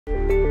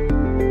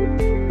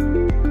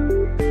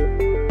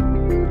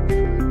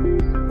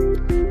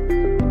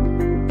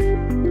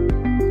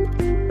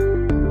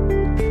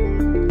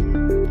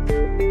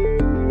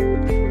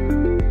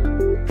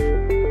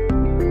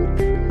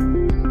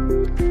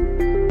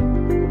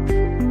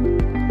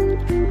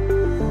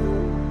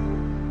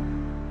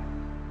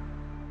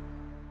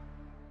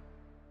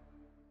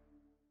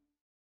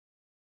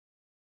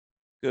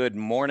Good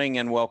morning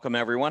and welcome,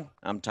 everyone.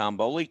 I'm Tom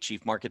Bowley,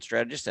 Chief Market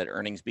Strategist at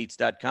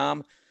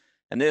earningsbeats.com,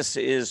 and this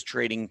is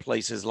Trading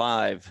Places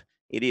Live.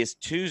 It is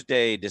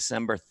Tuesday,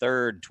 December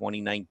 3rd,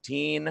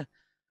 2019.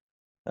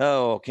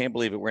 Oh, can't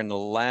believe it. We're in the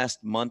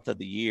last month of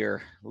the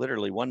year,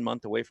 literally 1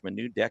 month away from a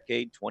new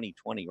decade,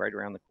 2020, right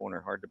around the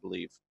corner. Hard to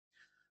believe.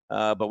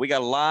 But we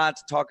got a lot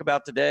to talk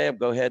about today. I'll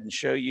go ahead and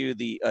show you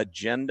the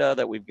agenda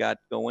that we've got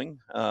going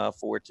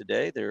for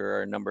today. There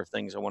are a number of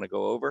things I want to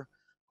go over.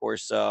 Of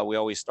course, we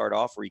always start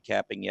off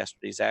recapping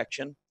yesterday's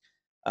action.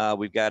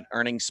 We've got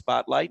earnings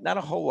spotlight, not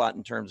a whole lot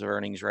in terms of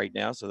earnings right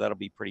now, so that'll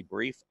be pretty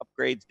brief.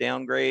 Upgrades,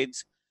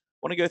 downgrades.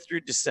 Want to go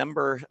through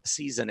December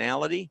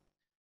seasonality.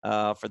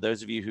 For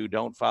those of you who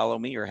don't follow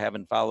me or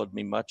haven't followed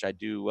me much, I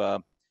do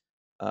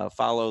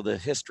follow the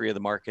history of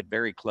the market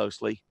very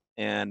closely,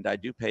 and I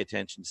do pay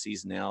attention to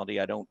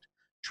seasonality. I don't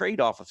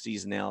trade off of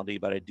seasonality,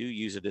 but I do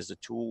use it as a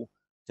tool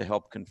to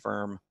help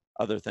confirm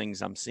other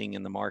things I'm seeing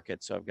in the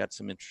market. So I've got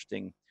some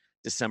interesting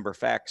December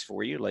facts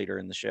for you later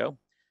in the show.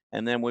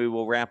 And then we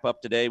will wrap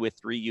up today with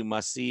 3 you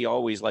must see.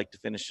 Always like to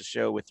finish the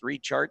show with 3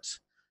 charts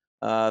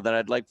that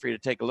I'd like for you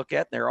to take a look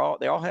at. They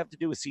all have to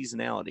do with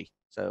seasonality.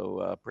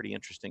 So pretty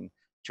interesting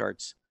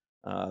charts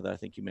that I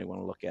think you may want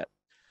to look at.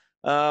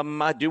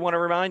 I do want to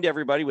remind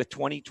everybody with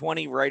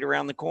 2020 right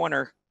around the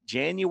corner,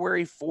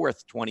 January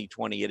 4th,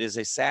 2020. It is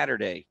a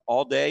Saturday,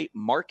 all day,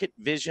 Market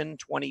Vision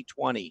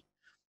 2020.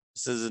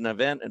 This is an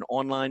event, an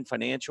online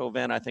financial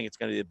event. I think it's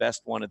going to be the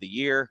best one of the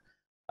year.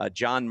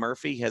 John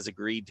Murphy has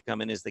agreed to come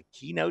in as the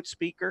keynote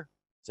speaker.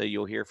 So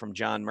you'll hear from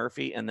John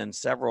Murphy, and then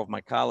several of my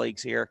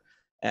colleagues here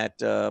at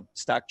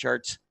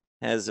StockCharts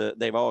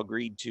they've all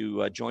agreed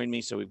to join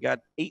me. So we've got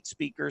 8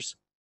 speakers.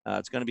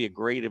 It's going to be a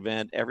great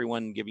event.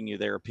 Everyone giving you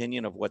their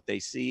opinion of what they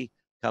see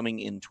coming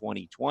in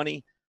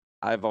 2020.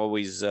 I've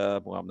always,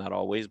 well, not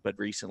always, but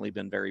recently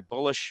been very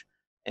bullish.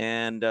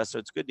 And so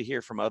it's good to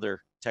hear from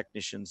other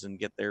technicians and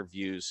get their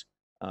views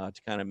to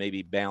kind of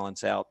maybe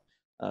balance out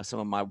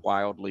some of my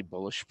wildly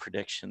bullish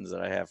predictions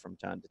that I have from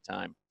time to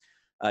time.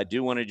 I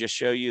do want to just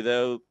show you,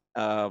 though,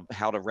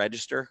 how to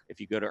register. If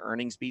you go to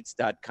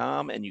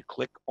earningsbeats.com and you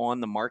click on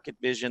the Market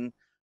Vision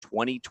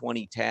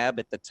 2020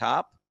 tab at the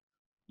top,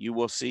 you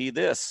will see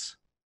this,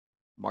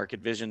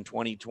 Market Vision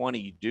 2020.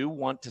 You do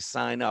want to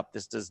sign up.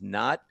 This does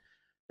not,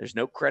 there's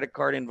no credit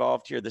card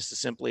involved here. This is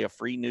simply a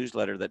free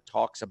newsletter that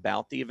talks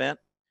about the event,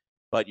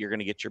 but you're going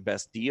to get your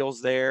best deals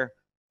there.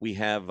 We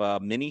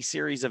have mini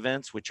series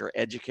events, which are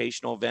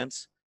educational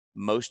events.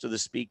 Most of the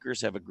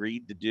speakers have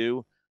agreed to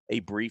do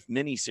a brief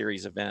mini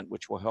series event,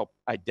 which will help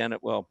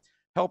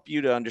help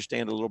you to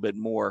understand a little bit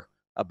more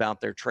about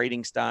their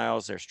trading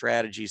styles, their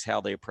strategies, how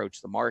they approach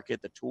the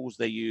market, the tools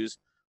they use,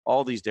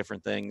 all these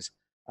different things.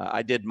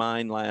 I did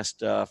mine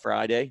last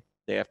Friday,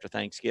 day after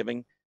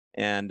Thanksgiving,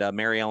 and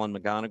Mary Ellen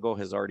McGonigal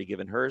has already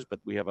given hers, but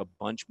we have a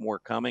bunch more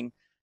coming.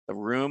 The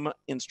room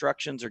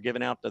instructions are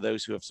given out to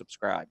those who have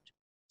subscribed.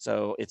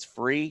 So it's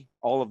free.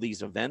 All of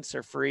these events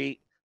are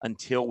free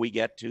until we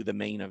get to the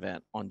main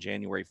event on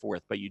January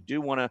 4th. But you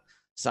do want to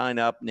sign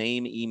up,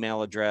 name,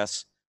 email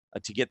address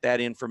to get that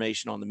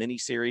information on the mini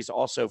series.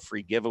 Also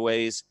free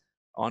giveaways.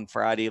 On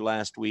Friday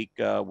last week,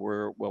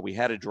 we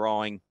had a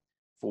drawing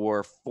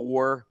for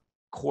 4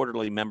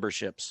 quarterly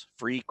memberships,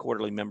 free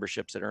quarterly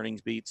memberships at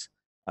Earnings Beats.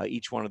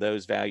 Each one of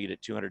those valued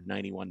at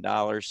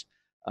 $291.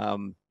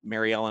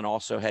 Mary Ellen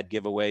also had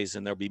giveaways,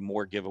 and there'll be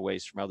more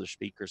giveaways from other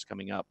speakers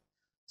coming up.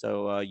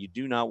 So you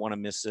do not want to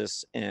miss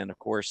this. And of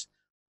course,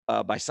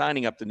 by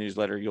signing up the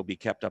newsletter, you'll be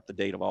kept up to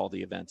date of all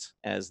the events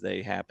as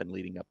they happen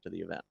leading up to the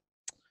event.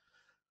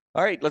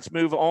 All right, let's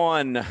move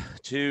on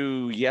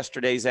to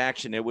yesterday's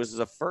action. It was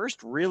the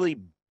first really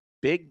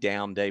big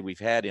down day we've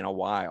had in a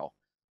while.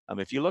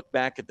 If you look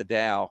back at the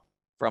Dow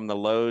from the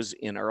lows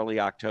in early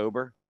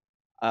October,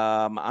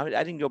 I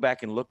didn't go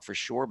back and look for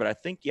sure, but I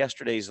think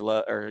yesterday's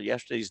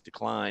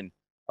decline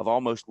of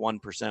almost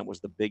 1% was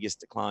the biggest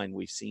decline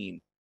we've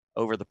seen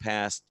over the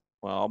past,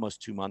 well,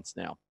 almost 2 months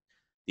now.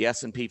 The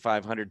S&P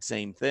 500,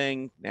 same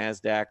thing.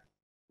 NASDAQ,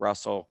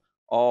 Russell,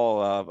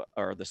 all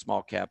or the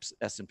small caps,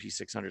 S&P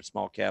 600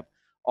 small cap,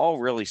 all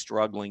really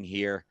struggling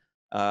here.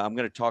 I'm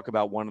going to talk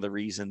about one of the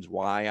reasons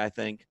why, I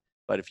think.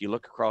 But if you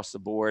look across the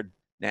board,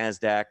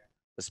 NASDAQ,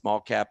 the small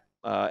cap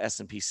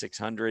S&P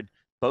 600,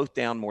 both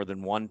down more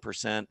than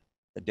 1%.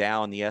 The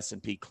Dow and the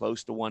S&P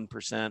close to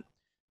 1%.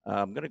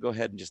 I'm going to go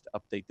ahead and just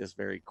update this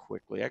very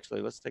quickly.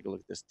 Actually, let's take a look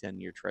at this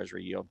 10-year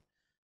Treasury yield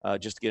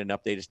just to get an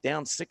update. It's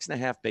down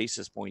 6.5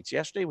 basis points.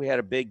 Yesterday, we had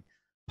a big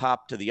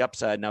pop to the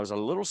upside, and I was a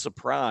little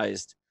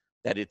surprised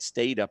that it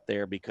stayed up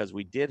there because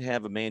we did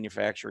have a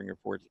manufacturing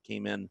report that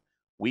came in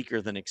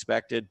weaker than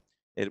expected.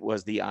 It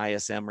was the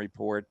ISM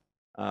report.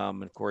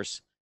 Of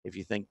course, if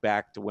you think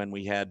back to when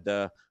we had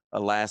a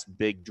last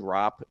big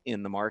drop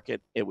in the market,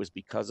 it was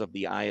because of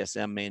the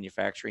ISM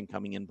manufacturing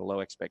coming in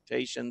below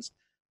expectations.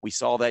 We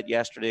saw that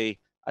yesterday.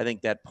 I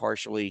think that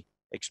partially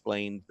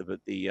explained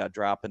the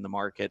drop in the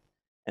market.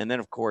 And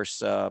then, of course,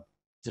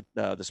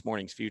 this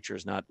morning's future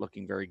is not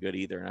looking very good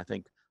either. And I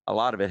think a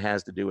lot of it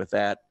has to do with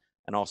that,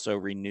 and also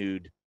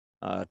renewed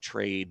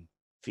trade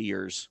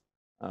fears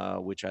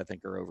which I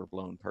think are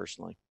overblown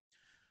personally.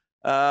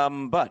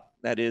 But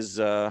that is,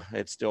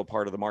 it's still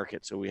part of the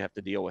market, so we have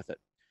to deal with it.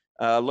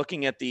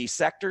 Looking at the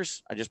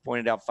sectors, I just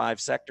pointed out 5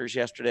 sectors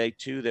yesterday,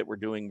 2 that were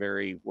doing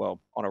very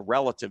well on a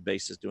relative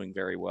basis, doing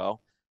very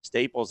well.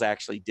 Staples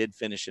actually did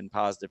finish in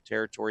positive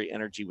territory.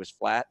 Energy was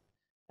flat.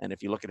 And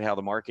if you look at how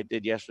the market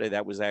did yesterday,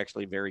 that was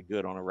actually very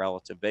good on a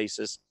relative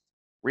basis.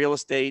 Real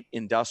estate,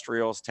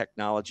 industrials,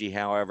 technology,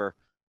 however,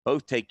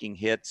 both taking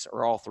hits,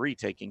 or all 3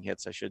 taking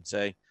hits, I should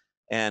say.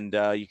 And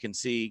you can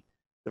see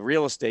the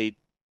real estate,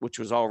 which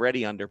was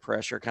already under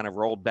pressure, kind of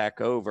rolled back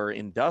over.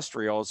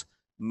 Industrials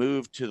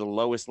moved to the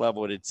lowest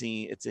level it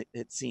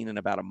had seen in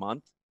about a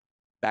month,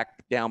 back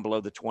down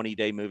below the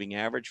 20-day moving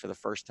average for the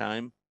first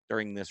time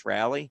during this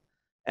rally.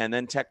 And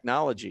then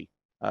technology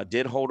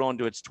did hold on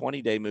to its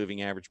 20-day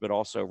moving average, but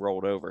also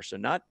rolled over. So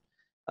not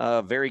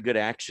very good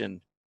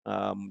action,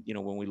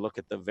 when we look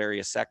at the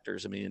various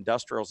sectors. I mean,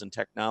 industrials and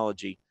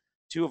technology,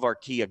 2 of our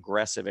key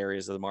aggressive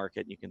areas of the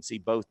market. You can see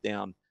both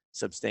down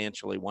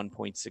substantially,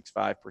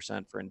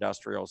 1.65% for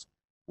industrials,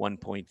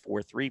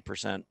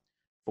 1.43%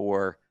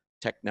 for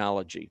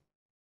technology.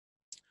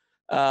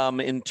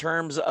 In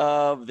terms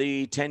of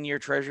the 10-year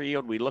Treasury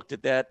yield, we looked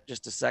at that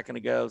just a second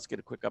ago. Let's get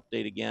a quick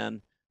update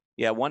again.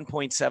 Yeah,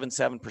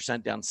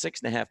 1.77%, down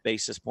 6.5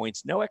 basis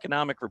points. No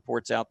economic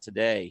reports out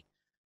today,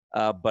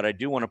 but I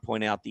do want to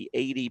point out the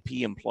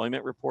ADP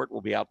employment report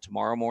will be out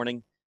tomorrow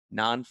morning.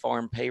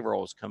 Non-farm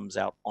payrolls comes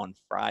out on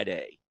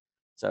Friday.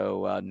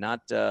 So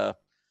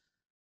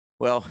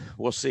well,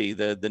 we'll see.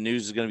 The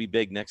news is going to be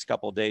big next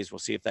couple of days. We'll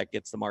see if that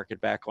gets the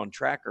market back on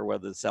track or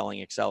whether the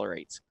selling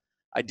accelerates.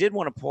 I did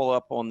want to pull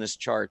up on this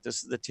chart.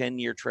 This is the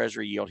 10-year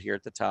Treasury yield here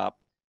at the top.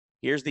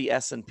 Here's the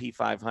S&P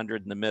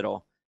 500 in the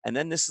middle. And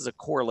then this is a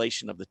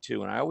correlation of the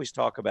 2. And I always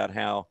talk about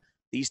how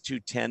these 2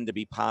 tend to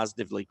be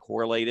positively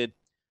correlated.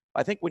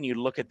 I think when you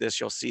look at this,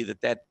 you'll see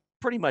that that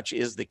pretty much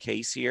is the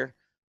case here,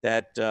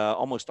 that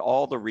almost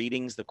all the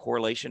readings, the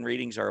correlation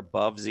readings, are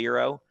above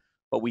 0.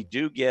 But we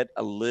do get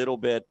a little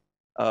bit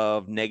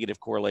of negative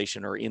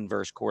correlation or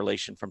inverse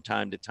correlation from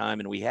time to time.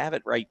 And we have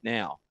it right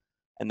now.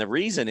 And the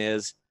reason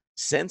is,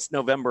 since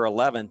November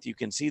 11th, you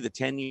can see the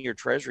 10-year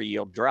Treasury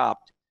yield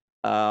dropped,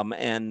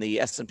 and the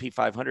S&P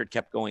 500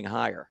 kept going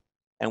higher.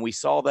 And we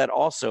saw that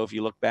also if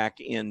you look back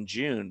in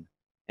June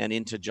and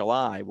into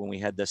July when we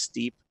had the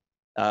steep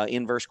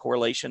inverse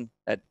correlation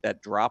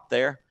that dropped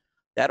there.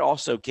 That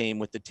also came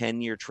with the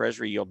 10-year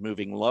Treasury yield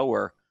moving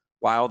lower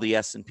while the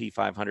S&P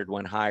 500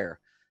 went higher.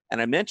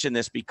 And I mention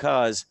this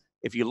because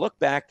if you look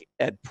back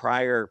at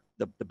the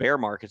bear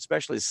market,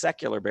 especially the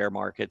secular bear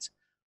markets,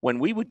 when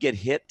we would get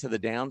hit to the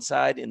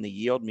downside in the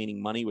yield,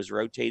 meaning money was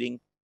rotating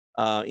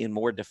in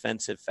more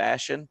defensive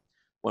fashion,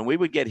 when we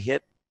would get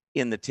hit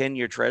in the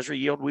 10-year Treasury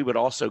yield, we would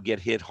also get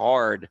hit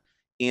hard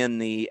in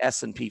the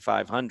S&P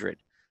 500.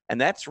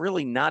 And that's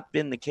really not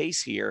been the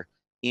case here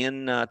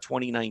in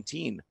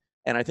 2019.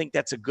 And I think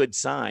that's a good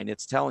sign.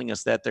 It's telling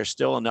us that there's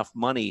still enough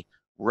money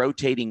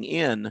rotating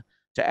in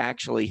to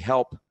actually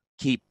help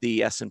keep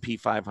the S&P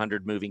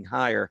 500 moving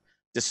higher,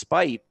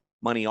 despite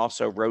money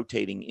also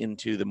rotating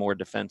into the more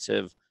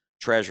defensive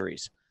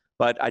treasuries.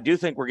 But I do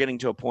think we're getting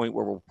to a point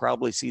where we'll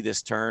probably see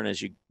this turn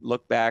as you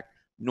look back.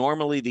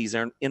 Normally, these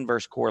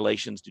inverse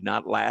correlations do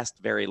not last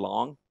very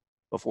long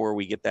before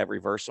we get that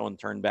reversal and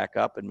turn back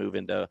up and move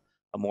into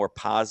a more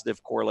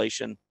positive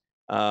correlation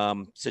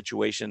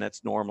situation.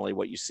 That's normally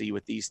what you see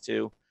with these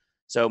 2.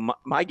 So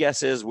my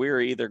guess is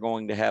we're either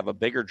going to have a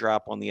bigger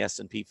drop on the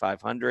S&P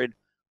 500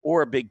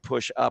 or a big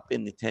push up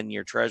in the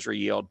 10-year Treasury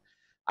yield.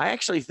 I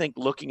actually think,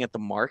 looking at the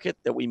market,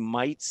 that we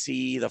might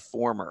see the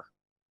former,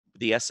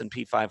 the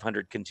S&P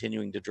 500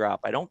 continuing to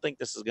drop. I don't think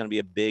this is going to be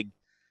a big,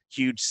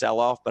 huge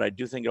sell-off, but I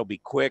do think it'll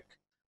be quick,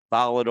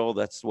 volatile.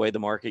 That's the way the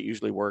market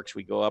usually works.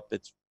 We go up,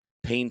 it's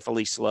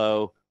painfully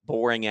slow,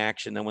 boring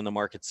action. Then when the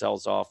market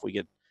sells off, we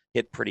get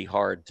hit pretty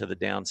hard to the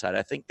downside.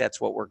 I think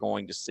that's what we're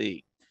going to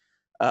see.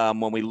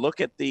 When we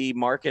look at the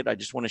market, I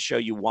just want to show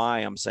you why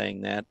I'm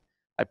saying that.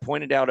 I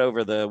pointed out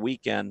over the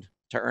weekend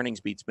to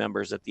Earnings Beats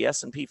members that the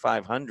S&P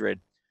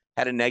 500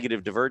 had a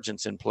negative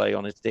divergence in play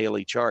on its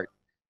daily chart.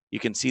 You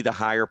can see the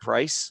higher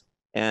price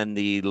and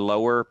the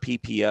lower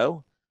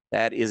PPO.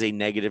 That is a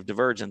negative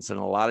divergence. And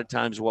a lot of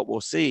times what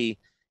we'll see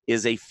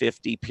is a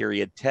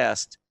 50-period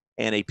test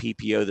and a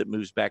PPO that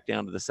moves back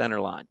down to the center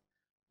line.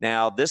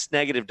 Now, this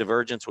negative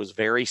divergence was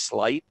very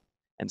slight.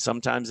 And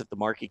sometimes if the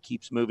market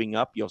keeps moving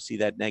up, you'll see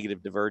that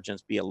negative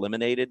divergence be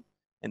eliminated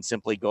and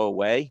simply go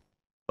away.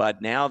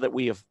 But now that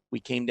we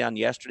came down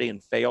yesterday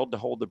and failed to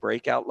hold the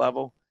breakout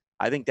level,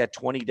 I think that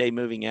 20-day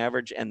moving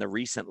average and the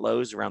recent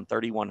lows around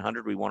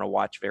 3,100, we want to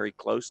watch very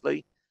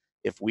closely.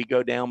 If we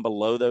go down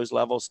below those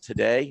levels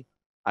today,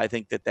 I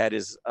think that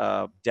is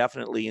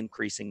definitely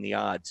increasing the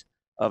odds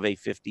of a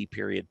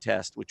 50-period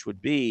test, which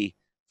would be,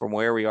 from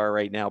where we are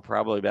right now,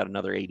 probably about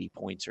another 80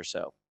 points or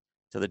so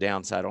to the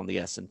downside on the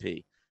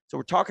S&P. So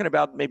we're talking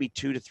about maybe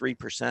 2 to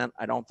 3%.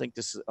 I don't think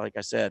this, like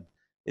I said,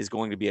 is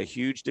going to be a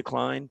huge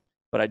decline,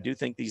 but I do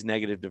think these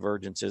negative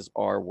divergences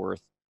are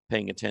worth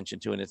paying attention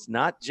to. And it's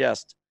not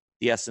just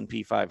the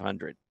S&P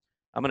 500.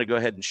 I'm going to go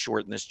ahead and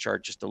shorten this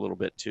chart just a little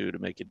bit too to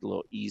make it a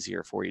little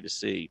easier for you to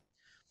see.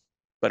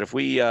 But if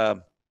we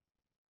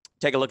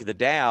take a look at the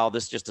Dow,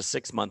 this is just a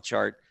 6-month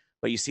chart,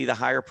 but you see the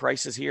higher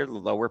prices here, the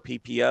lower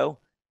PPO,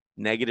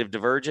 negative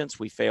divergence.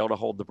 We fail to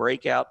hold the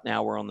breakout.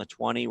 Now we're on the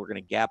 20. We're going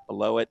to gap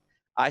below it.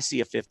 I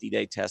see a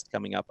 50-day test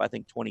coming up. I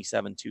think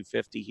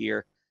 27,250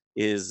 here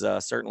is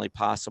certainly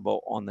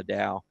possible on the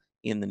Dow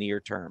in the near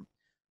term.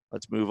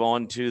 Let's move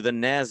on to the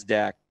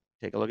NASDAQ.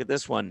 Take a look at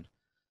this one.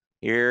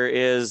 Here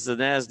is the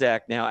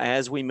NASDAQ. Now,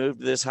 as we move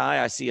to this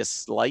high, I see a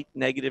slight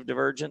negative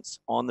divergence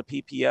on the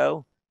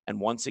PPO, and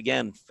once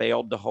again,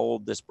 failed to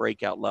hold this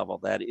breakout level.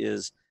 That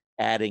is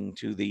adding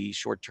to the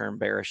short-term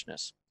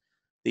bearishness.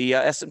 The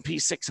S&P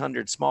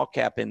 600 small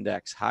cap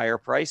index, higher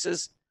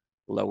prices,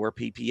 lower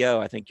PPO.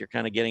 I think you're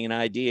kind of getting an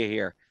idea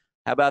here.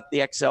 How about the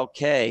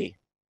XLK,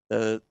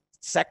 the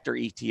sector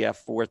ETF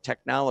for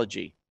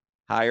technology?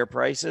 Higher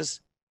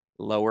prices,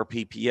 lower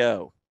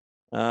PPO.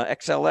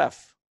 XLF,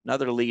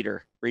 another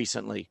leader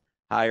recently.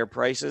 Higher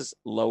prices,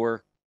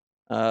 lower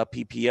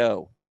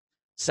PPO.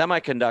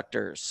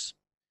 Semiconductors.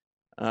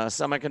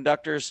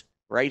 Semiconductors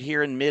right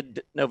here in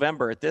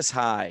mid-November at this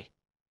high,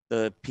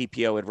 the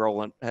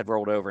PPO had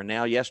rolled over.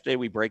 Now, yesterday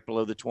we break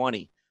below the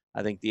 20.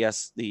 I think the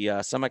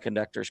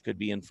semiconductors could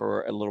be in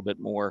for a little bit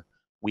more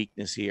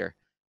weakness here.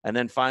 And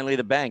then finally,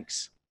 the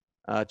banks.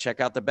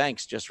 Check out the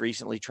banks just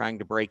recently trying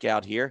to break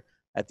out here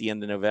at the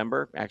end of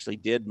November. Actually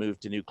did move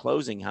to new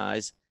closing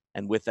highs,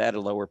 and with that, a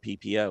lower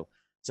PPO.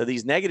 So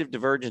these negative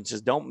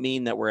divergences don't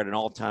mean that we're at an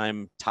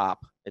all-time top.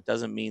 It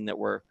doesn't mean that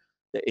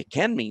it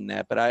can mean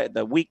that, but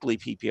the weekly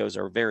PPOs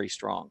are very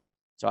strong.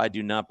 So I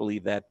do not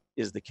believe that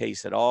is the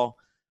case at all.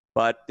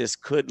 But this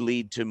could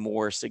lead to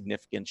more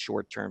significant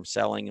short-term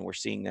selling, and we're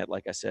seeing that,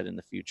 like I said, in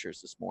the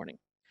futures this morning.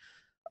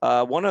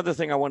 One other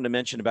thing I wanted to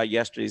mention about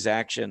yesterday's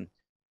action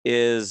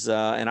is,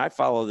 and I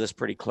follow this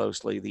pretty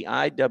closely, the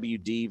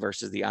IWD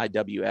versus the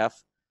IWF.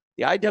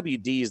 The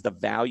IWD is the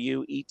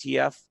value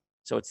ETF.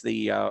 So it's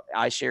the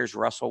iShares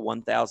Russell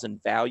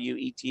 1000 value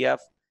ETF,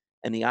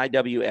 and the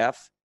IWF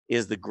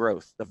is the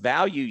growth. The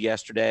value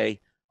yesterday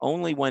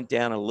only went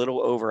down a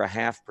little over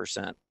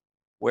 0.5%,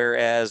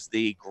 whereas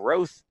the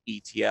growth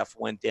ETF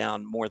went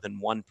down more than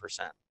 1%.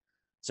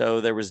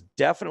 So there was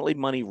definitely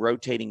money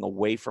rotating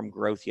away from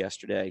growth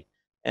yesterday.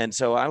 And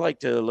so I like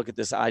to look at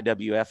this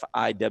IWF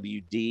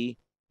IWD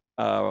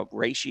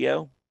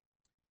ratio,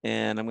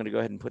 and I'm going to go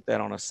ahead and put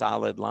that on a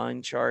solid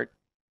line chart.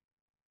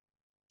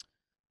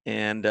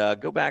 And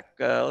go back,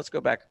 let's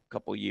go back a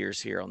couple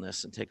years here on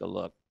this and take a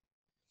look.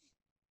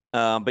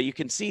 But you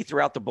can see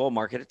throughout the bull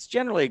market, it's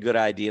generally a good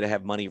idea to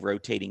have money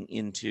rotating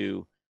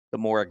into the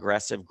more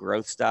aggressive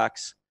growth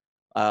stocks.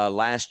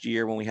 Last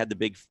year, when we had the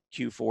big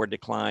Q4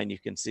 decline, you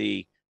can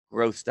see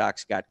growth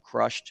stocks got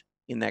crushed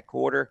in that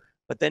quarter,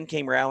 but then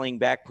came rallying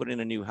back, put in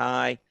a new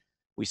high.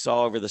 We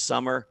saw over the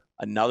summer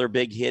another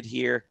big hit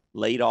here,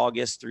 late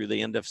August through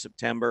the end of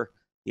September.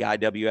 The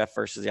IWF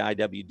versus the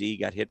IWD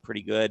got hit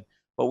pretty good,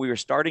 but we were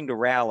starting to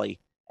rally.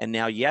 And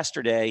now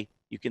yesterday,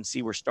 you can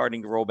see we're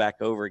starting to roll back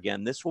over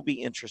again. This will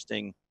be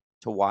interesting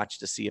to watch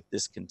to see if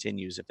this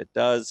continues. If it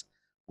does,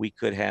 we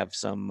could have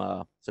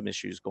some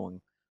issues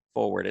going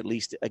forward, at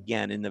least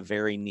again in the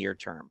very near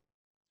term.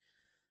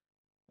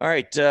 All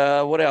right,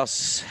 what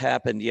else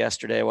happened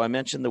yesterday? Well, I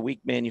mentioned the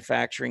weak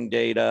manufacturing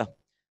data.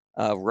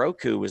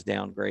 Roku was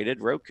downgraded.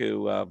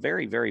 Roku,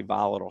 very, very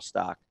volatile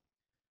stock.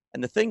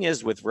 And the thing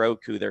is with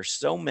Roku, there's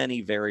so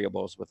many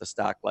variables with a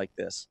stock like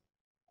this.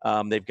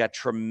 They've got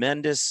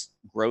tremendous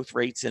growth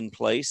rates in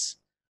place,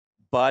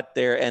 but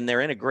they're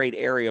in a great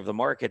area of the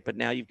market, but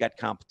now you've got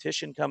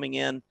competition coming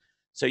in.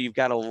 So you've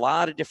got a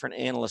lot of different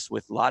analysts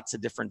with lots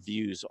of different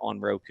views on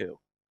Roku.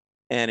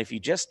 And if you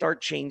just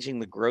start changing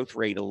the growth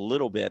rate a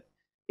little bit,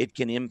 it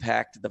can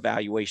impact the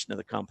valuation of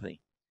the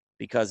company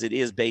because it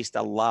is based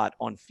a lot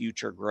on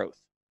future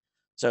growth.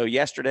 So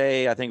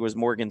yesterday, I think it was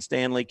Morgan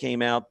Stanley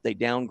came out. They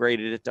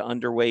downgraded it to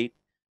underweight,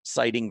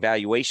 citing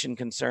valuation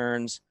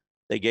concerns.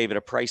 They gave it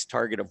a price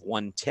target of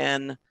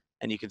 110,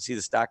 and you can see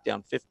the stock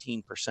down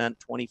 15%,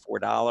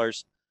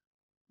 $24.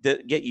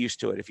 Get used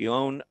to it. If you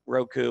own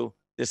Roku,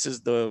 this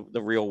is the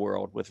real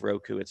world with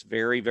Roku. It's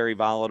very, very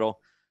volatile.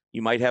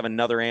 You might have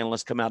another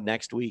analyst come out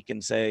next week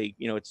and say,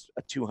 it's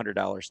a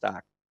 $200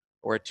 stock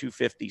or a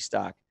 $250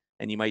 stock,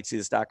 and you might see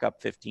the stock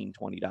up $15,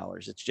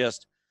 $20. It's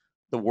just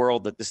the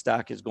world that the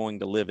stock is going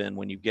to live in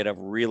when you get a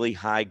really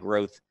high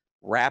growth,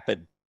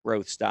 rapid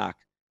growth stock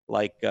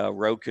like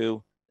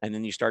Roku, and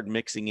then you start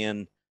mixing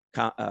in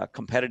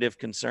competitive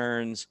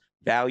concerns,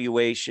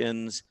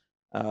 valuations,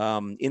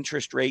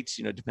 interest rates,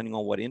 depending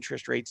on what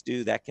interest rates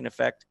do, that can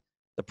affect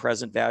the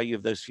present value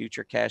of those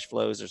future cash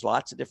flows. There's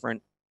lots of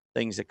different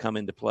things that come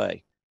into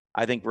play.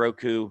 I think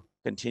Roku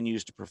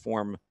continues to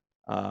perform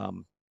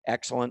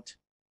excellent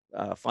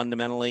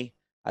fundamentally.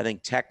 I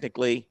think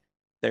technically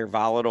they're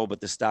volatile,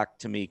 but the stock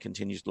to me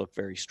continues to look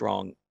very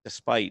strong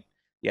despite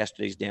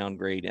yesterday's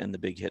downgrade and the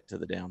big hit to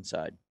the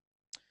downside.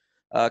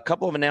 A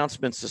couple of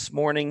announcements this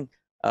morning.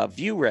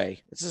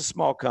 ViewRay, this is a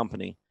small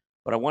company,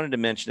 but I wanted to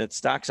mention it.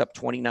 Stock's up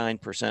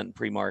 29% in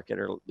pre-market,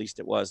 or at least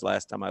it was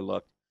last time I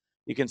looked.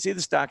 you can see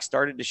the stock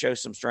started to show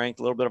some strength,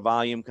 a little bit of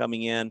volume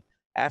coming in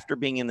after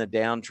being in the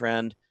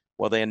downtrend.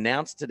 Well, they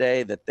announced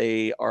today that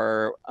they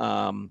were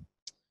going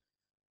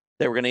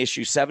to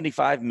issue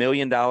 $75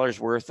 million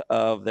worth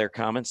of their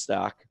common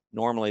stock.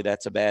 Normally,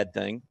 that's a bad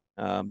thing,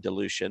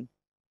 dilution.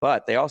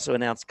 But they also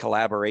announced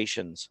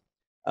collaborations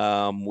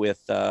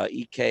with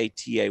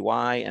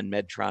EKTAY and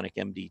Medtronic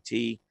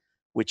MDT,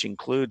 which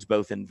includes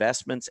both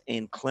investments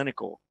and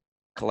clinical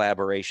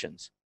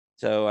collaborations.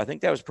 So I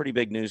think that was pretty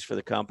big news for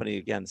the company.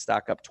 Again,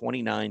 stock up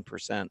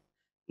 29%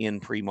 in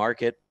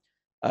pre-market.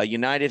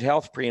 United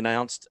Health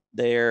pre-announced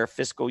their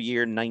fiscal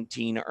year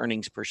 19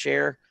 earnings per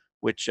share,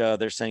 which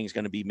they're saying is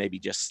going to be maybe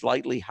just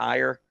slightly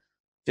higher.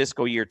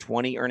 Fiscal year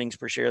 20 earnings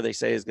per share, they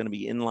say, is going to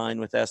be in line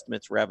with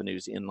estimates,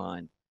 revenues in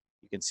line.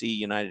 You can see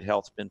United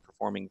Health's been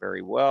performing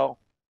very well.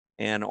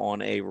 And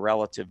on a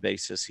relative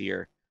basis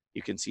here,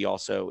 you can see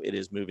also it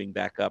is moving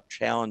back up,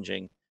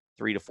 challenging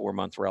 3 to 4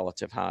 month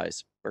relative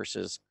highs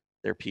versus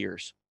their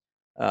peers.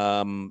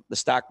 The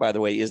stock, by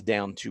the way, is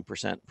down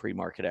 2%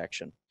 pre-market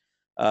action.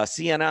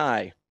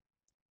 CNI,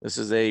 this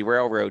is a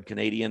railroad,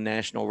 Canadian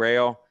National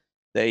Rail.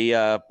 They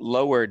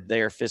lowered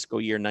their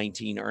fiscal year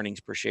 19 earnings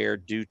per share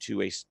due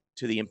to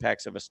the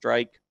impacts of a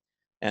strike,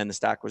 and the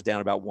stock was down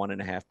about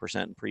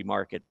 1.5% in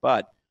pre-market.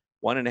 But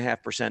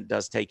 1.5%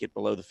 does take it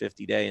below the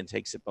 50-day and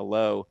takes it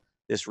below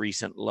this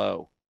recent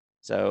low.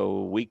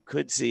 So we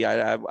could see.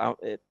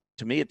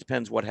 To me, it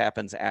depends what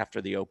happens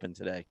after the open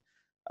today.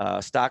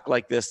 Stock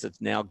like this that's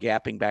now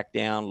gapping back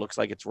down, looks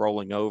like it's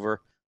rolling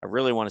over. I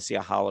really want to see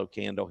a hollow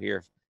candle here.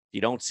 If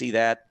you don't see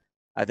that,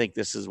 I think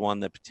this is one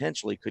that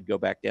potentially could go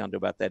back down to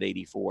about that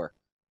 84.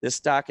 This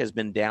stock has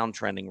been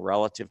downtrending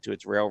relative to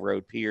its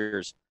railroad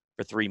peers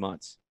for 3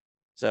 months.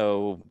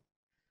 So,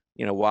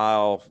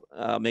 while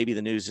maybe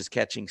the news is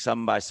catching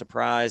some by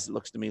surprise, it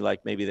looks to me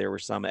like maybe there were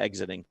some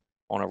exiting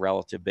on a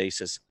relative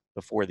basis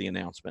before the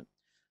announcement.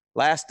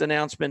 Last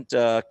announcement,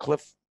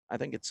 Cliff, I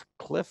think it's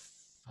Cliff,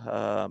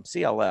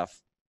 CLF,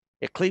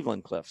 at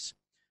Cleveland Cliffs.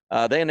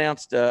 They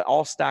announced an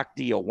all-stock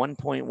deal,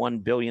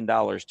 $1.1 billion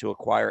to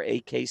acquire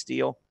AK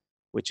Steel,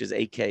 which is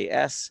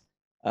AKS.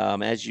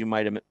 As you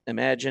might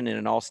imagine, in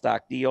an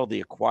all-stock deal,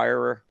 the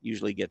acquirer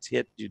usually gets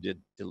hit due to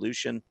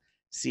dilution.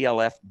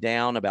 CLF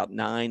down about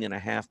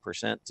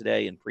 9.5%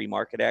 today in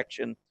pre-market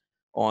action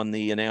on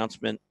the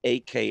announcement.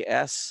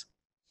 AK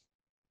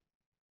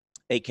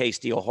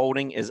Steel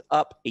Holding is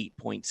up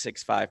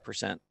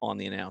 8.65% on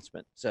the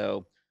announcement.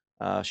 So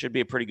should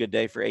be a pretty good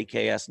day for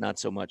AKS, not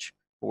so much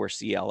for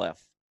CLF.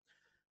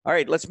 All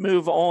right, let's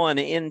move on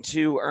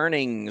into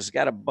earnings.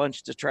 Got a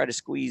bunch to try to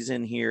squeeze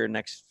in here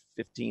next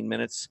 15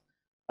 minutes.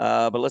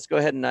 But let's go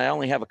ahead, and I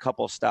only have a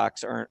couple of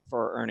stocks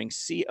for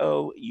earnings.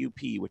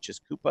 COUP, which is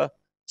Coupa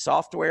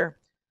Software.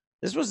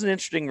 This was an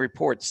interesting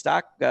report. The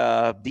stock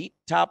beat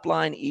top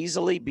line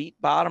easily,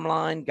 beat bottom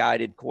line,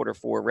 guided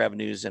Q4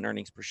 revenues and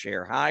earnings per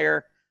share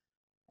higher,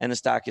 and the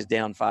stock is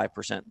down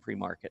 5% in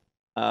pre-market.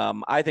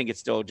 I think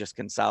it's still just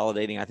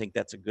consolidating. I think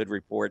that's a good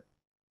report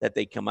that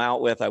they come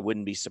out with. I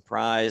wouldn't be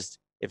surprised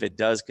if it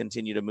does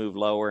continue to move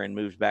lower and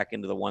moves back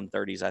into the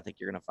 130s. I think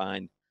you're going to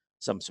find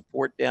some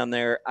support down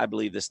there. I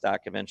believe the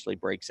stock eventually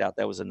breaks out.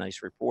 That was a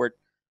nice report,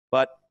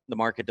 but the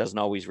market doesn't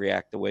always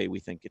react the way we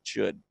think it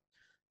should.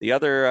 The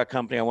other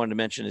company I wanted to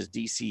mention is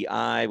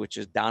DCI, which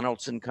is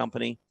Donaldson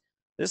Company.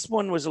 This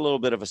one was a little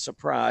bit of a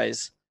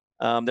surprise.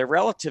 Their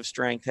relative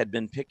strength had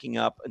been picking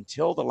up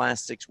until the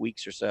last 6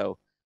 weeks or so,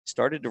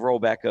 started to roll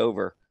back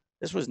over.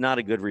 This was not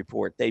a good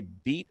report. They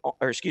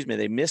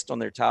missed on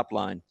their top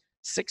line,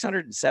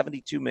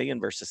 $672 million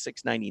versus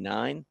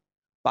 $699.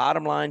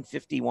 Bottom line,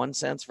 51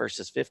 cents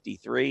versus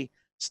 53.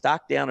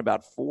 Stock down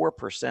about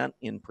 4%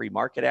 in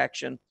pre-market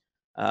action.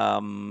 It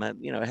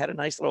had a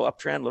nice little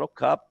uptrend, little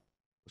cup,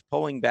 was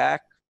pulling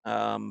back,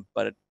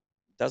 but it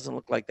doesn't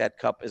look like that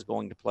cup is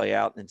going to play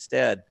out.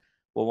 Instead,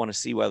 we'll want to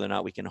see whether or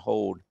not we can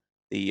hold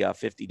the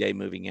 50-day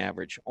moving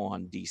average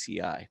on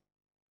DCI.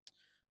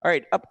 All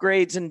right,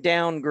 upgrades and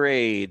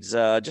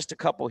downgrades. Just a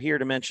couple here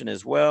to mention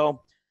as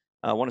well.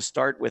 I want to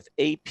start with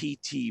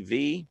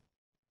APTV.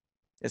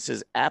 This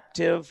is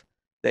Aptiv.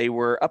 They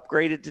were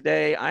upgraded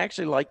today. I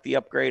actually like the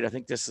upgrade. I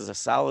think this is a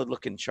solid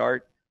looking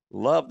chart.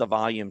 Love the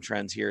volume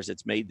trends here as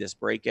it's made this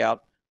breakout,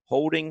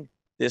 holding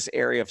this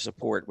area of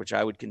support, which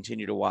I would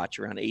continue to watch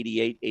around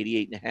 88,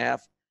 88.5.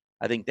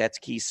 I think that's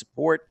key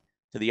support.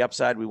 To the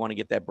upside, we want to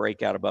get that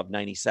breakout above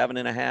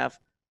 97.5.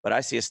 But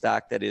I see a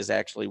stock that is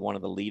actually one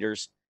of the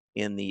leaders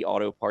in the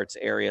auto parts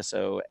area.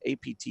 So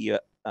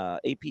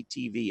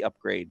APTV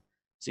upgrade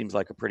seems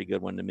like a pretty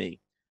good one to me.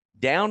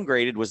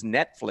 Downgraded was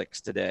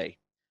Netflix today.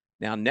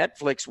 Now,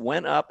 Netflix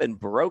went up and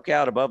broke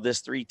out above this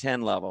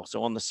 310 level.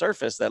 So on the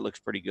surface, that looks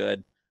pretty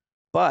good.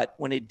 But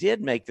when it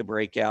did make the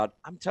breakout,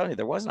 I'm telling you,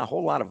 there wasn't a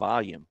whole lot of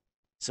volume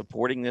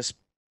supporting this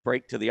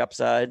break to the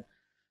upside.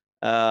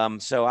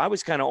 So I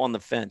was kind of on the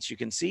fence. You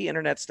can see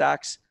internet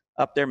stocks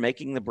up there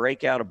making the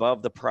breakout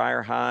above the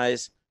prior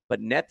highs.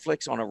 But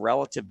Netflix on a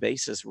relative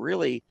basis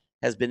really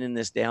has been in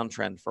this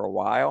downtrend for a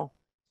while.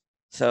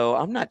 So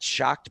I'm not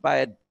shocked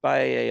by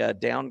a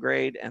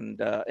downgrade, and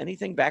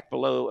anything back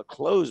below a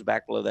close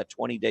back below that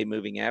 20-day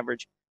moving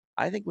average,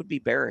 I think would be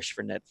bearish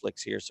for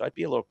Netflix here. So I'd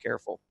be a little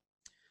careful.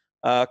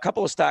 A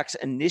couple of stocks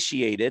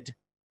initiated.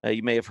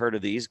 You may have heard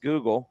of these.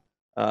 Google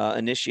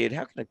initiated.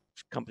 How can a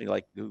company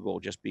like Google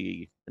just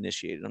be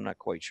initiated? I'm not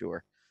quite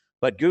sure.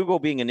 But Google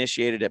being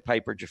initiated at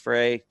Piper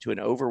Jaffray to an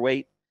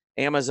overweight.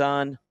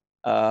 Amazon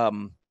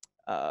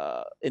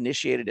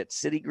initiated at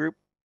Citigroup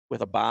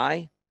with a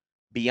buy.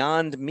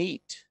 Beyond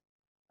Meat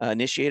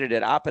initiated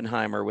at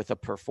Oppenheimer with a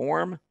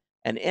perform.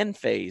 And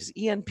Enphase,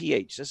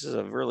 ENPH. This is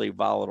a really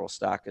volatile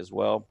stock as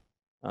well,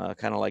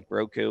 kind of like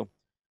Roku.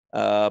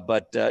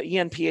 But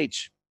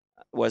ENPH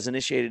was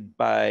initiated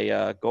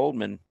by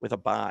Goldman with a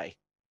buy.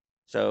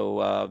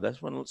 So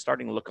that's when it's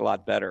starting to look a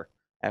lot better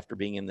after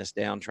being in this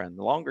downtrend.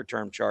 The longer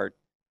term chart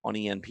on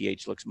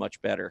ENPH looks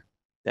much better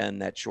than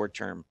that short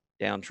term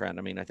downtrend.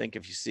 I mean, I think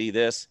if you see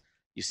this,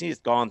 you see it's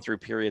gone through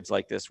periods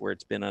like this where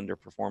it's been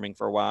underperforming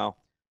for a while.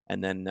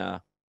 And then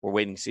we're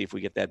waiting to see if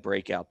we get that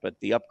breakout. But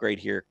the upgrade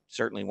here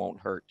certainly won't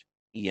hurt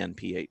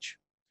ENPH.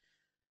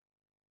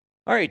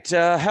 All right,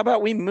 how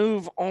about we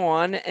move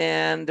on,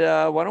 and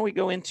why don't we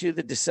go into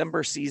the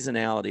December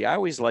seasonality? I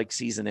always like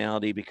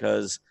seasonality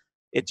because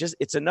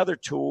it's another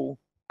tool.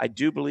 I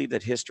do believe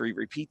that history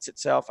repeats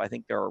itself. I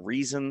think there are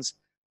reasons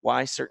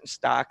why certain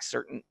stocks,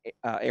 certain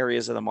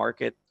areas of the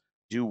market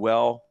do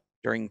well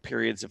during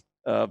periods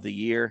of the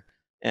year.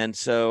 And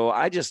so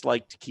I just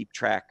like to keep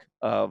track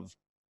of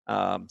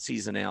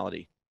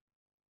seasonality.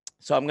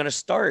 So I'm going to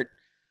start,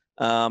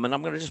 and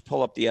I'm going to just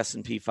pull up the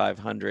S&P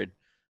 500.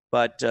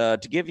 But to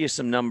give you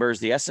some numbers,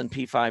 the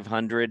S&P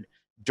 500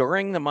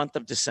 during the month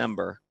of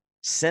December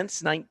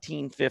since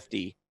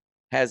 1950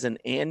 has an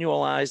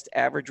annualized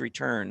average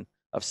return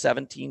of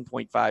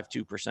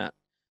 17.52%.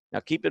 Now,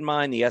 keep in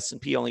mind the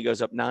S&P only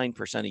goes up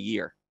 9% a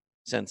year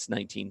since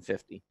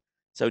 1950.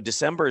 So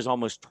December is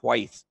almost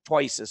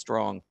twice as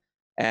strong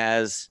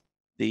as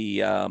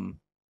the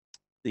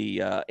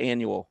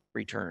annual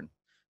return.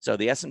 So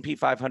the S&P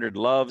 500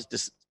 loves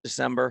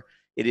December.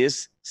 It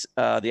is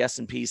the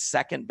S&P's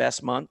second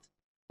best month.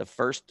 The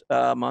first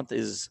month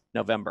is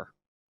November.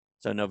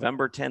 So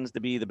November tends to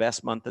be the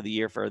best month of the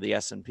year for the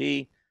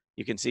S&P.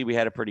 You can see we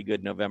had a pretty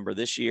good November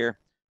this year.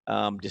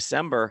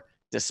 December,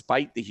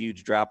 despite the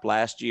huge drop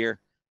last year,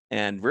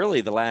 and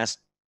really the last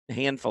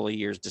handful of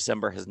years,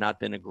 December has not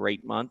been a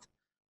great month.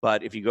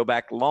 But if you go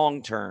back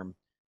long term,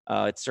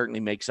 it certainly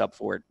makes up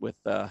for it with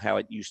how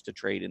it used to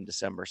trade in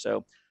December.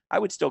 So I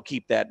would still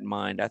keep that in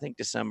mind. I think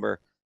December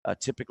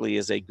typically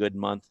is a good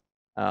month.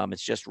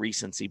 It's just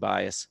recency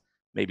bias,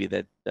 maybe,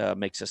 that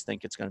makes us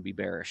think it's going to be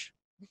bearish.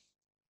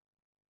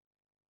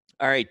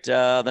 All right,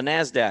 the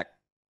NASDAQ.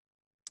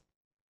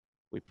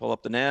 We pull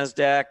up the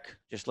NASDAQ.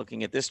 Just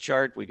looking at this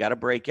chart, we got a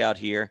breakout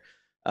here.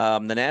 The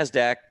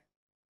NASDAQ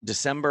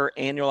December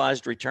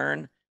annualized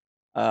return,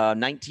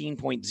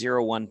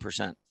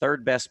 19.01%.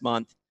 Third best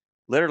month,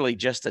 literally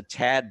just a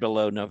tad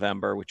below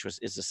November, which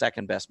is the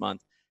second best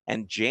month.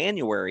 And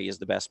January is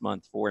the best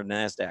month for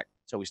NASDAQ.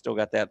 So we still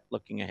got that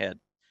looking ahead.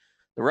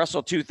 The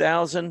Russell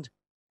 2000,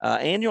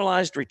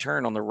 annualized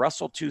return on the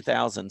Russell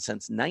 2000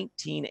 since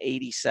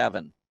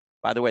 1987.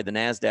 By the way, the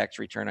NASDAQ's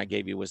return I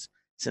gave you was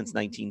since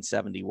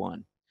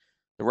 1971.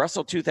 The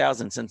Russell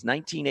 2000 since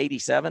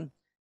 1987,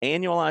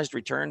 annualized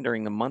return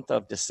during the month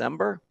of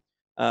December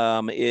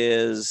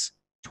is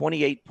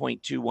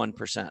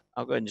 28.21%.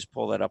 I'll go ahead and just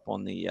pull that up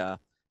on the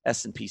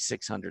S&P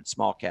 600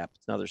 small cap.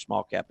 It's another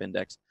small cap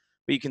index.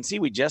 But you can see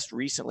we just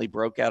recently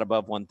broke out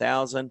above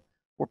 1,000.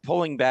 We're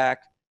pulling back.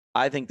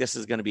 I think this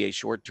is going to be a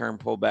short-term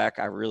pullback.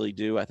 I really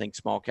do. I think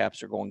small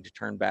caps are going to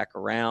turn back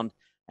around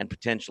and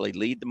potentially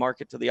lead the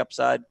market to the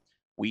upside.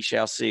 We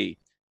shall see.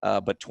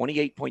 But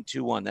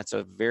 28.21, that's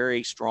a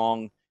very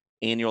strong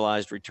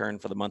annualized return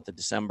for the month of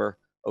December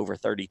over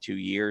 32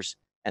 years.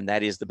 And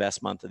that is the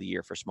best month of the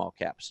year for small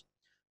caps.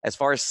 As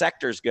far as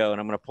sectors go,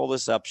 and I'm going to pull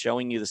this up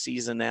showing you the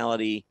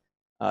seasonality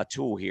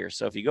tool here.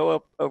 So if you go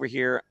up over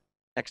here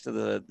next to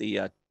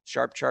the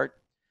sharp chart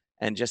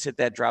and just hit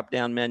that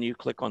drop-down menu,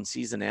 click on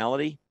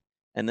seasonality,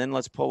 and then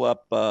let's pull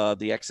up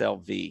the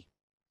XLV,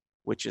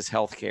 which is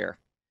healthcare.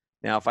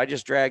 Now, if I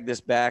just drag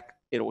this back,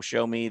 it will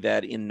show me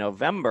that in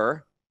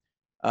November,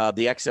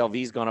 the XLV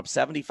has gone up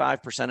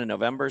 75% in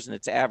November's, and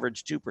it's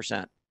averaged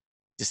 2%.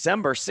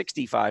 December,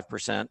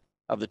 65%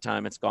 of the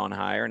time it's gone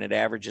higher, and it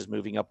averages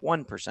moving up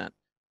 1%.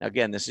 Now,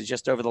 again, this is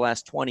just over the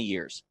last 20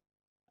 years.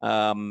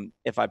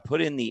 If I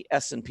put in the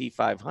S&P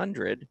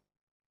 500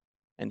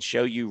 and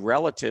show you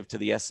relative to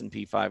the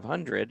S&P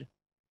 500,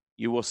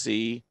 you will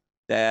see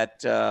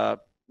that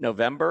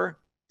November,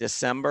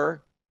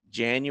 December,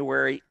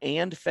 January,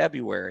 and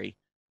February,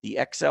 the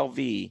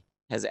XLV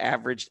has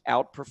averaged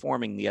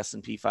outperforming the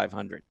S&P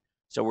 500.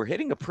 So we're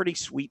hitting a pretty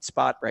sweet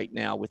spot right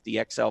now with the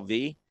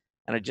XLV.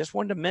 And I just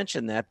wanted to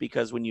mention that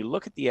because when you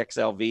look at the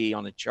XLV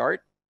on a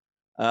chart,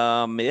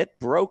 it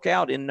broke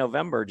out in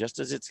November just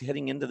as it's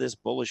heading into this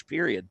bullish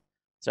period.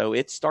 So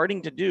it's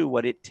starting to do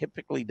what it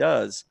typically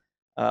does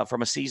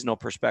from a seasonal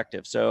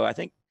perspective. So I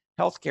think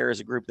healthcare is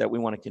a group that we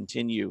want to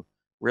continue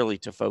really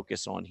to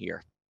focus on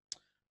here.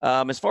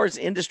 As far as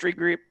industry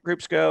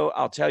groups go,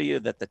 I'll tell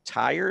you that the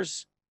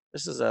tires,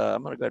 this is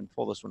I'm going to go ahead and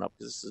pull this one up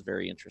because this is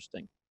very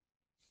interesting.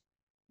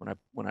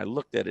 When I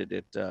looked at it,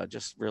 it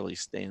just really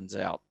stands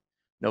out.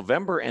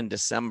 November and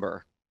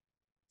December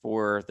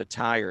for the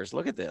tires.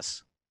 Look at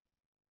this.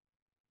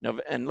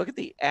 And look at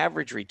the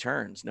average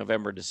returns,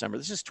 November, December.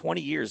 This is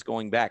 20 years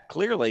going back.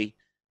 Clearly,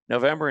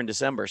 November and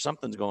December,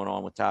 something's going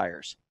on with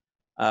tires.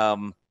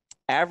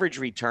 Average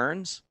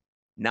returns,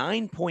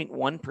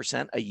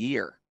 9.1% a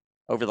year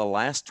over the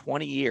last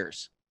 20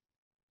 years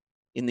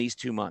in these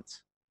 2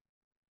 months.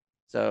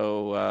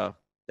 So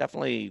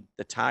definitely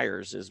the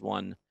tires is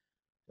one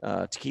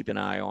to keep an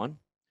eye on.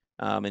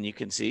 And you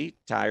can see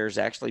tires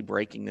actually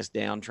breaking this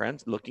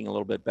downtrend, looking a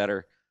little bit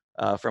better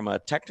from a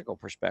technical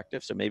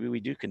perspective. So maybe we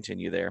do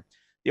continue there.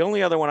 The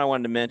only other one I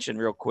wanted to mention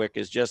real quick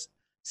is just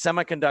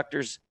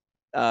semiconductors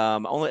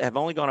have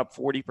only gone up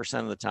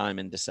 40% of the time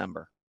in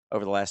December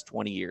over the last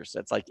 20 years.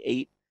 That's like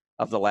 8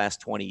 of the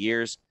last 20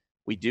 years.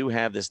 We do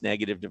have this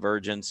negative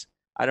divergence.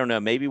 I don't know,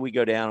 maybe we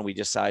go down and we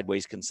just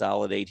sideways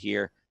consolidate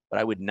here, but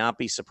I would not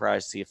be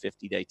surprised to see a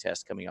 50-day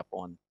test coming up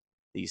on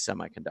these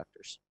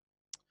semiconductors.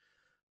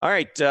 All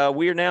right,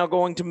 we are now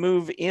going to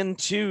move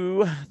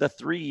into the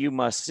 3 you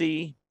must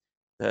see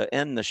to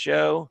end the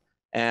show.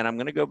 And I'm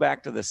going to go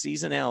back to the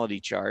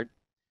seasonality chart.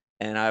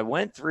 And I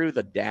went through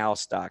the Dow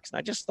stocks, and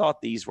I just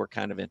thought these were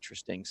kind of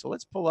interesting. So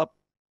let's pull up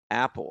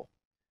Apple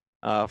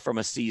from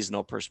a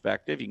seasonal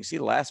perspective. You can see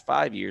the last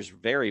 5 years,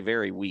 very,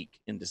 very weak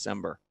in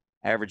December,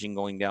 averaging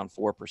going down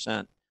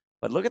 4%.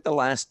 But look at the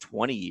last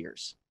 20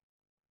 years.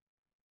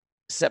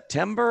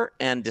 September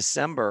and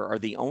December are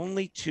the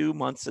only 2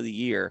 months of the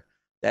year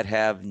that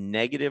have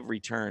negative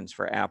returns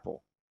for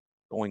Apple.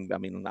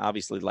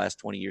 Obviously, the last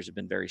 20 years have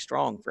been very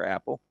strong for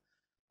Apple.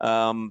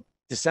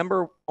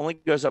 December only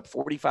goes up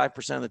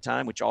 45% of the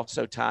time, which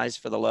also ties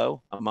for the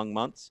low among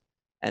months,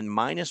 and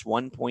minus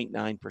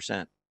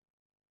 1.9%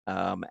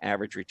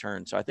 average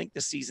return. So I think the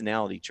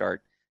seasonality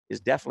chart is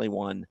definitely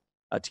one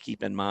to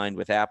keep in mind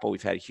with Apple.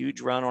 We've had a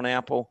huge run on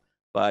Apple,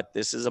 but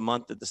this is a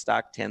month that the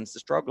stock tends to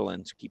struggle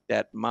in, so keep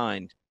that in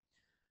mind.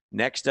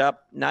 Next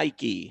up,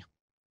 Nike.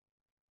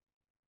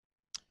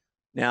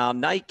 Now,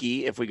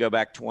 Nike, if we go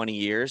back 20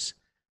 years,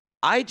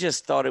 I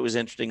just thought it was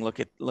interesting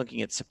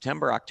looking at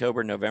September,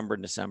 October, November,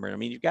 and December. I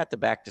mean, you've got the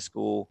back to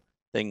school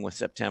thing with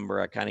September.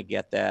 I kind of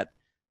get that.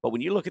 But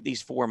when you look at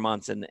these 4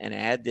 months and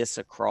add this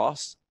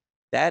across,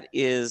 that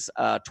is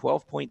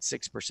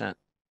 12.6%.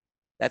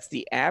 That's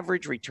the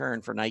average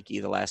return for Nike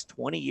the last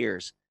 20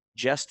 years,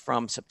 just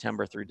from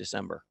September through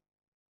December.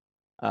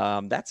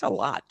 That's a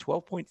lot,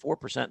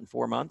 12.4% in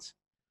 4 months.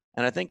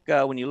 And I think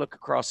when you look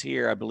across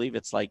here, I believe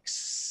it's like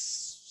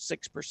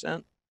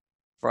 6%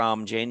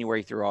 from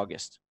January through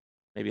August.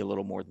 Maybe a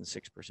little more than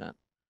 6%. Let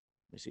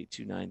me see,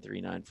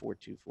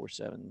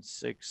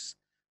 293942476.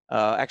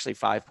 Actually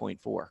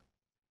 5.4.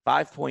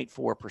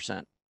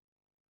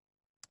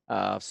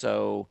 5.4%.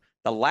 So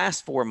the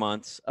last 4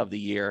 months of the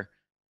year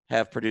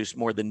have produced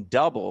more than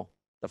double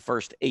the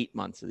first 8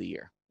 months of the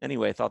year.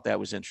 Anyway, I thought that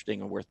was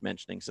interesting and worth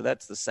mentioning. So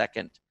that's the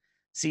second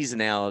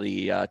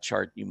seasonality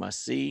chart you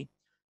must see.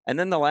 And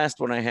then the last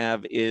one I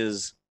have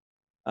is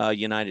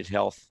United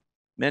Health.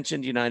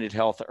 Mentioned United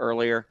Health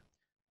earlier.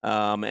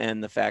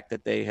 And the fact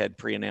that they had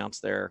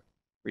pre-announced their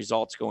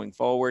results going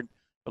forward.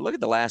 But look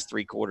at the last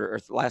 3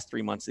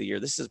 months of the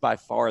year. This is by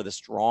far the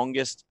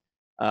strongest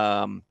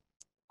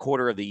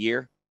quarter of the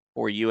year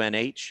for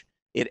UNH.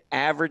 It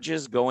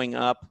averages going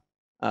up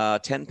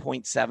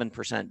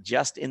 10.7%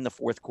 just in the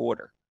fourth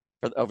quarter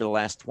over the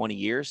last 20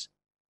 years.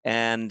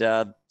 And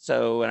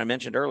so I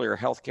mentioned earlier,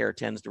 healthcare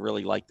tends to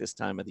really like this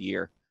time of the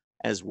year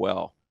as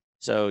well.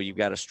 So you've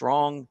got a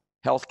strong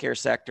healthcare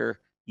sector.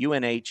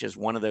 UNH is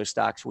one of those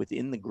stocks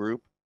within the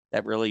group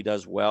that really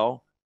does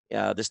well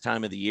this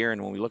time of the year.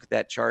 And when we look at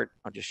that chart,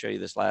 I'll just show you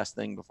this last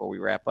thing before we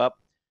wrap up.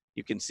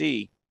 You can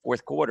see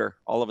fourth quarter,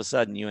 all of a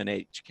sudden,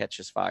 UNH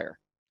catches fire.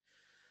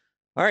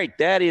 All right,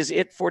 that is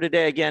it for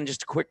today. Again,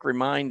 just a quick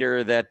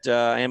reminder that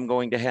I am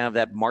going to have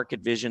that Market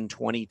Vision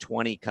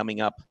 2020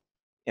 coming up.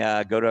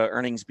 Go to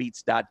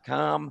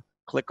earningsbeats.com,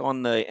 click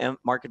on the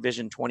Market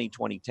Vision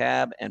 2020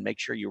 tab, and make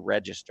sure you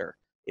register.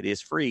 It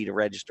is free to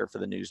register for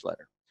the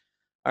newsletter.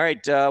 All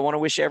right, I want to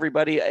wish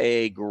everybody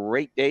a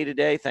great day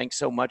today. Thanks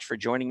so much for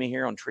joining me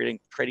here on Trading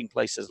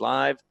Places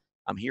Live.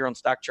 I'm here on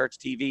StockCharts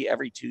TV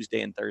every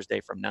Tuesday and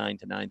Thursday from 9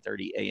 to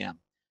 9:30 a.m.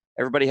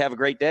 Everybody have a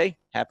great day.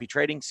 Happy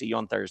trading. See you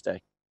on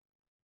Thursday.